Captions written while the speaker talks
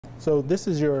So this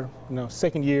is your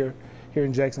second year here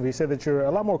in Jacksonville. You said that you're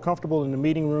a lot more comfortable in the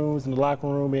meeting rooms, in the locker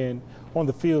room, and on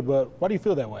the field, but why do you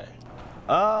feel that way?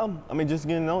 Just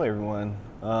getting to know everyone.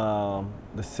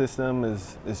 The system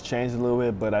is changed a little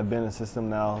bit, but I've been in the system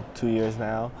now 2 years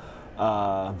now.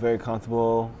 Very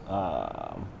comfortable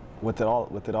with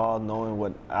it all, knowing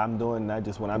what I'm doing, not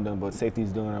just what I'm doing, but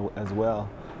safety's doing as well.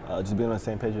 Just being on the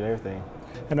same page with everything.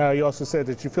 And you also said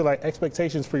that you feel like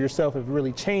expectations for yourself have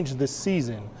really changed this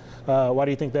season. Why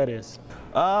do you think that is?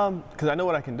 Because I know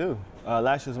what I can do.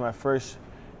 Last year was my first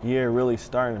year really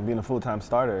starting and being a full-time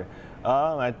starter.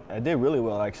 I did really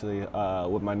well actually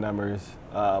with my numbers,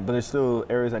 but there's still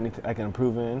areas I can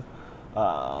improve in,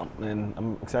 and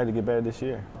I'm excited to get better this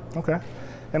year. Okay.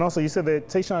 And also you said that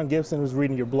Tayshaun Gibson was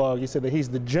reading your blog. You said that he's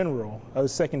the general of the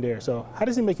secondary. So how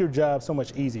does he make your job so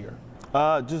much easier?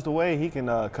 Just the way he can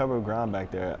cover ground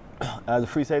back there. As a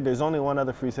free safety, there's only one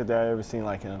other free safety I've ever seen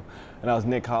like him, and that was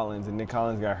Nick Collins. And Nick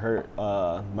Collins got hurt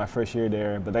my first year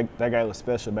there, but that guy was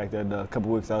special back there the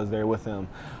couple weeks I was there with him.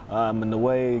 And the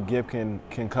way Gib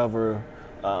can cover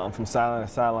from sideline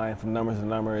to sideline, from number to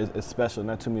number is special.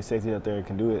 Not too many safeties out there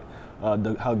can do it,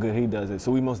 how good he does it.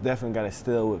 So we most definitely got to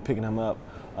still with picking him up.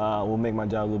 Will make my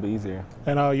job a little bit easier.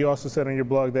 And you also said on your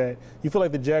blog that you feel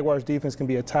like the Jaguars defense can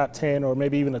be a top 10 or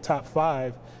maybe even a top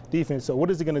 5 defense. So what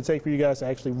is it going to take for you guys to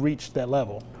actually reach that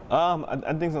level? I think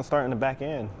it's going to start in the back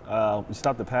end. We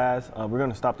stop the pass. We're going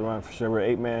to stop the run for sure. We're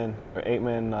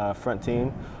eight-man front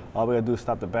team. All we got to do is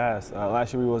stop the pass.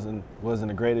 Last year we wasn't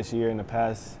the greatest year in the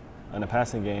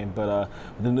passing game, but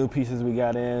with the new pieces we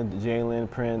got in,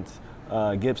 Jalen, Prince,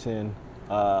 Gibson,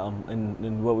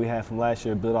 and what we had from last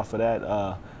year, build off of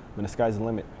that, when the sky's the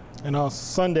limit. And on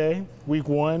Sunday, week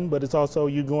 1, but it's also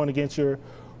you going against your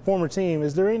former team.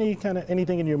 Is there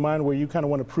anything in your mind where you kind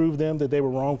of want to prove them that they were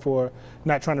wrong for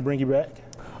not trying to bring you back?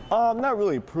 Not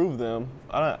really prove them.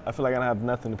 I feel like I don't have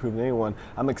nothing to prove to anyone.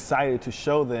 I'm excited to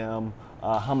show them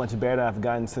how much better I've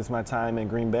gotten since my time in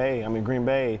Green Bay. I mean, Green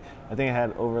Bay, I think I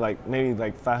had over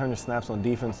maybe 500 snaps on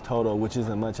defense total, which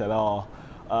isn't much at all.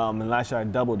 And last year I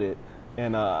doubled it.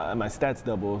 And my stats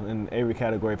doubled in every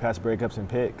category, pass breakups and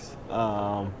picks.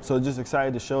 So just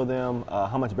excited to show them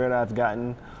how much better I've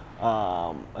gotten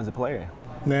as a player.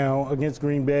 Now, against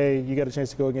Green Bay, you got a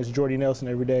chance to go against Jordy Nelson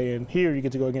every day, and here you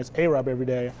get to go against A-Rob every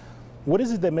day. What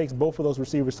is it that makes both of those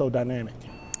receivers so dynamic?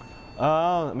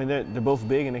 They're both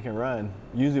big and they can run.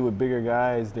 Usually with bigger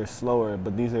guys, they're slower,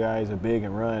 but these guys are big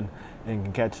and run and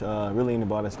can catch really any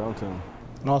ball that's thrown to them.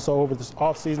 And also over this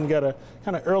offseason, you got a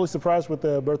kind of early surprise with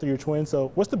the birth of your twins.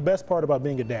 So what's the best part about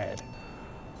being a dad?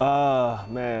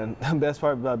 Man, the best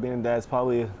part about being a dad is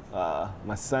probably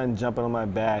my son jumping on my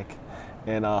back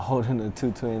and holding the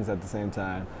 2 twins at the same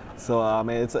time. So,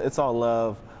 it's all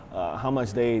love, how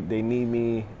much they need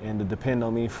me and to depend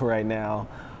on me for right now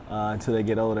until they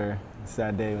get older. It's a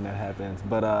sad day when that happens.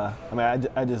 But,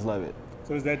 I just love it.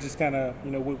 So is that just kind of,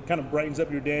 what kind of brightens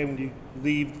up your day when you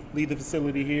leave the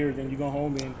facility here, then you go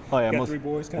home and you got 3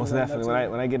 boys? Most definitely.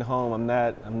 When I get home, I'm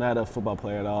not a football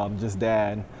player at all. I'm just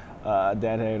dad.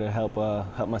 Dad here to help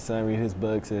my son read his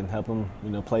books and help him,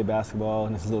 play basketball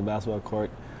in his little basketball court,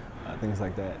 things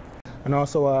like that. And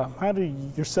also, how do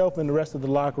yourself and the rest of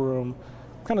the locker room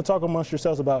kind of talk amongst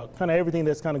yourselves about kind of everything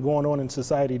that's kind of going on in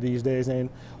society these days and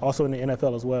also in the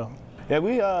NFL as well? Yeah,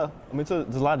 there's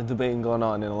a lot of debating going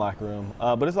on in the locker room,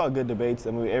 but it's all good debates.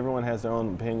 Everyone has their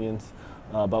own opinions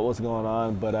about what's going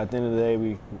on, but at the end of the day,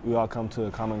 we all come to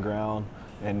a common ground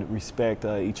and respect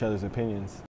each other's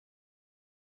opinions.